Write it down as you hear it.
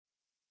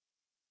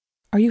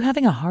Are you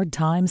having a hard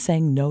time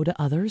saying no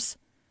to others?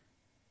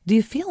 Do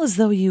you feel as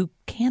though you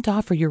can't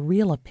offer your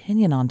real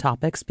opinion on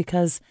topics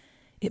because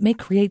it may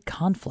create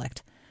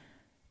conflict?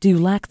 Do you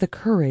lack the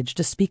courage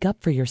to speak up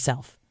for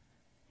yourself?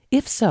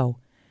 If so,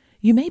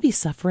 you may be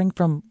suffering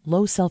from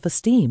low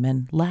self-esteem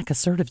and lack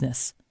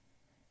assertiveness.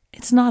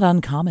 It's not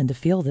uncommon to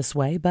feel this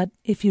way, but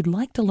if you'd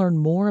like to learn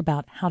more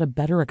about how to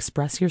better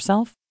express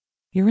yourself,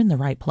 you're in the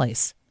right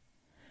place.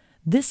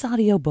 This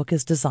audiobook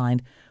is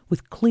designed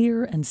with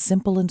clear and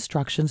simple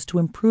instructions to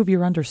improve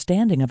your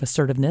understanding of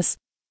assertiveness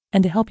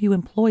and to help you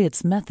employ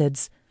its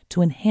methods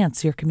to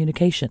enhance your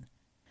communication.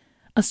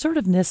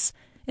 Assertiveness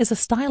is a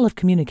style of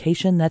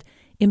communication that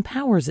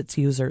empowers its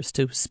users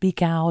to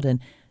speak out and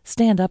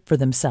stand up for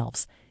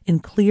themselves in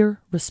clear,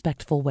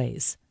 respectful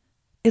ways.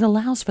 It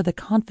allows for the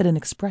confident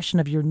expression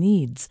of your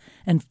needs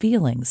and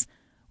feelings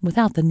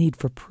without the need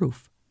for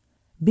proof.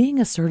 Being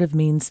assertive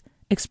means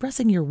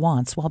expressing your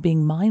wants while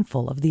being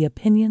mindful of the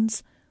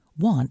opinions,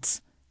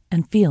 wants,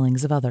 and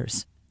feelings of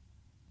others.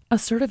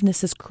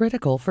 Assertiveness is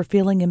critical for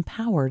feeling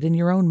empowered in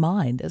your own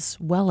mind as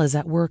well as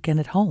at work and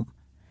at home.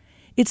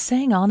 It's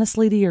saying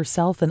honestly to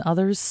yourself and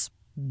others,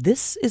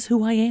 "This is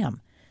who I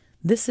am.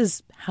 This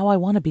is how I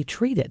want to be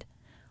treated,"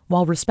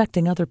 while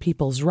respecting other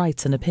people's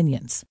rights and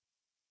opinions.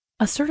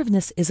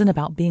 Assertiveness isn't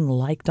about being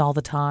liked all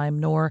the time,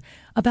 nor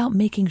about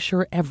making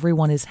sure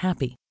everyone is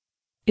happy.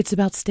 It's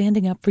about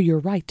standing up for your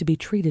right to be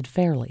treated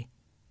fairly.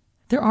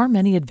 There are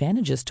many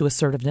advantages to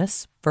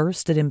assertiveness.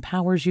 First, it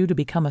empowers you to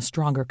become a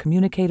stronger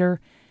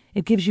communicator.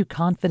 It gives you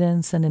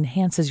confidence and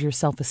enhances your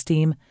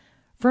self-esteem.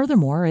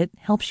 Furthermore, it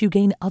helps you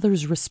gain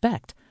others'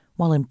 respect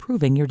while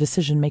improving your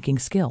decision-making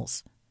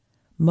skills.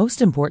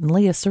 Most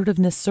importantly,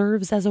 assertiveness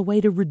serves as a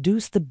way to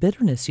reduce the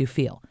bitterness you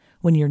feel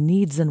when your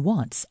needs and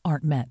wants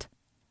aren't met.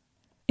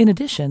 In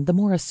addition, the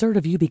more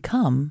assertive you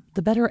become,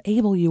 the better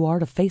able you are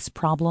to face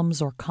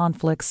problems or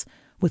conflicts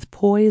with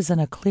poise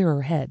and a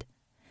clearer head.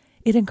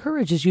 It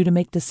encourages you to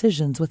make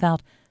decisions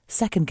without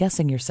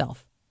second-guessing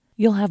yourself.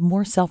 You'll have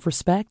more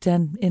self-respect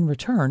and, in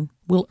return,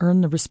 will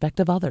earn the respect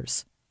of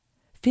others.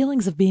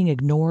 Feelings of being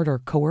ignored or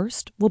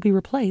coerced will be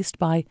replaced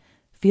by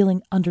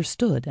feeling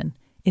understood and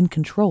in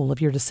control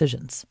of your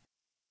decisions.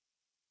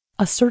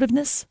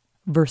 Assertiveness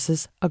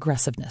versus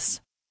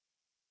aggressiveness.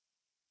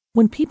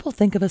 When people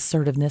think of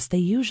assertiveness, they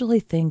usually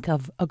think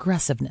of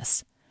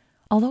aggressiveness.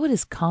 Although it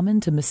is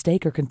common to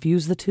mistake or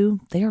confuse the two,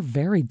 they are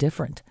very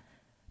different.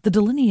 The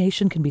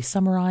delineation can be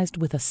summarized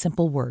with a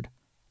simple word: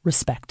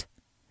 respect.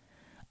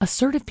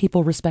 Assertive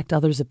people respect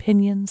others'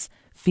 opinions,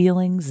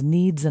 feelings,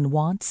 needs, and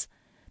wants.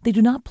 They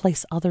do not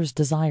place others'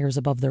 desires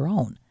above their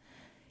own.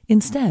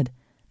 Instead,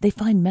 they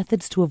find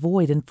methods to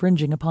avoid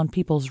infringing upon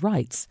people's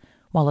rights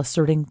while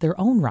asserting their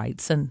own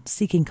rights and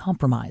seeking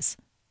compromise.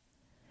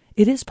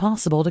 It is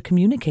possible to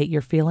communicate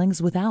your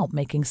feelings without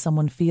making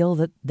someone feel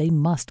that they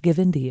must give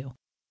in to you.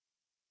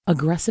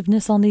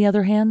 Aggressiveness, on the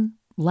other hand,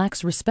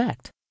 lacks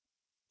respect.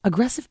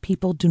 Aggressive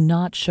people do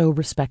not show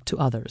respect to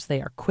others.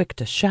 They are quick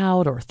to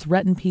shout or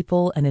threaten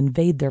people and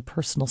invade their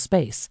personal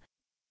space.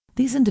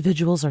 These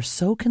individuals are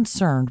so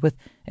concerned with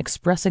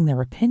expressing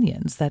their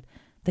opinions that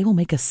they will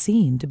make a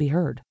scene to be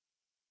heard.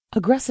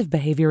 Aggressive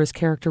behavior is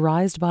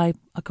characterized by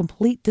a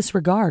complete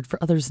disregard for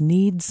others'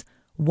 needs,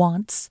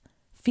 wants,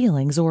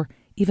 feelings, or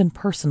even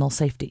personal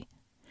safety.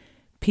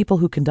 People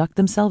who conduct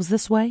themselves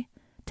this way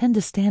tend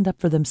to stand up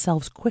for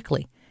themselves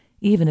quickly,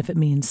 even if it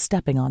means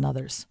stepping on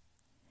others.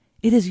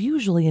 It is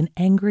usually an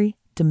angry,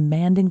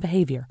 demanding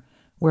behavior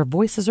where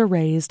voices are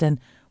raised and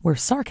where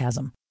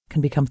sarcasm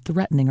can become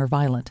threatening or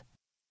violent.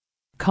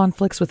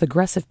 Conflicts with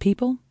aggressive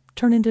people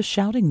turn into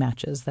shouting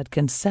matches that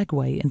can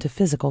segue into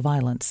physical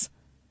violence.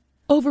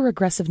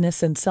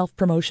 Over-aggressiveness and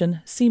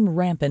self-promotion seem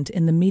rampant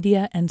in the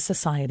media and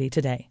society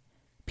today.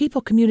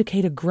 People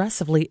communicate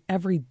aggressively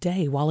every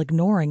day while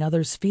ignoring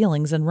others'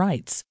 feelings and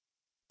rights.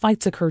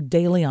 Fights occur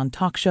daily on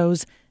talk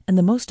shows, and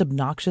the most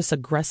obnoxious,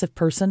 aggressive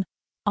person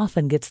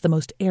often gets the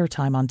most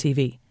airtime on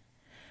TV.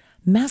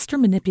 Master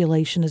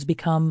manipulation has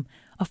become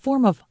a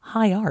form of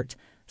high art,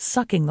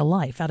 sucking the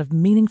life out of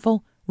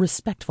meaningful,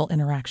 respectful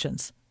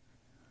interactions.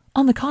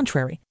 On the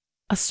contrary,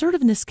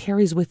 assertiveness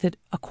carries with it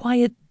a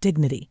quiet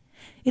dignity.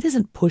 It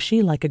isn't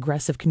pushy like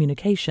aggressive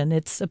communication.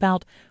 It's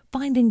about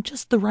finding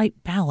just the right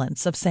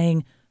balance of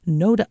saying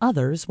no to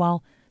others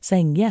while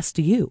saying yes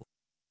to you.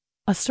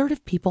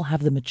 Assertive people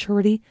have the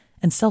maturity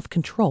and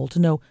self-control to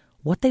know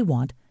what they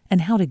want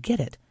and how to get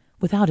it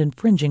without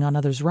infringing on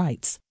others'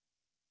 rights.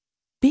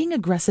 Being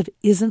aggressive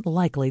isn't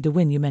likely to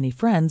win you many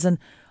friends, and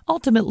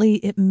ultimately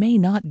it may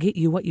not get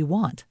you what you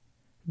want.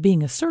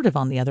 Being assertive,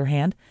 on the other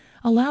hand,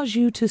 allows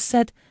you to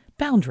set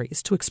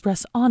boundaries to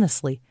express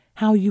honestly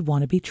how you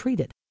want to be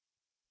treated.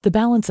 The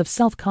balance of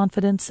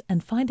self-confidence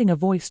and finding a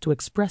voice to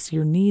express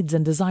your needs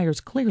and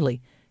desires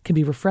clearly can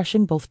be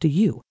refreshing both to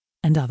you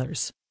and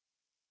others.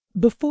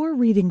 Before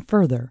reading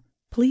further,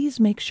 please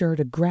make sure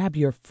to grab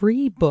your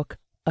free book,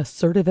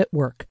 Assertive at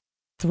Work: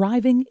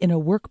 Thriving in a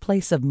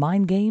Workplace of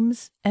Mind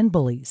Games and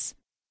Bullies.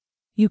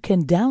 You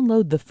can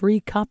download the free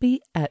copy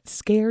at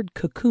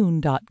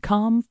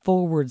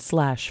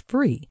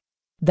scaredcocoon.com/free.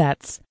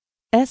 That's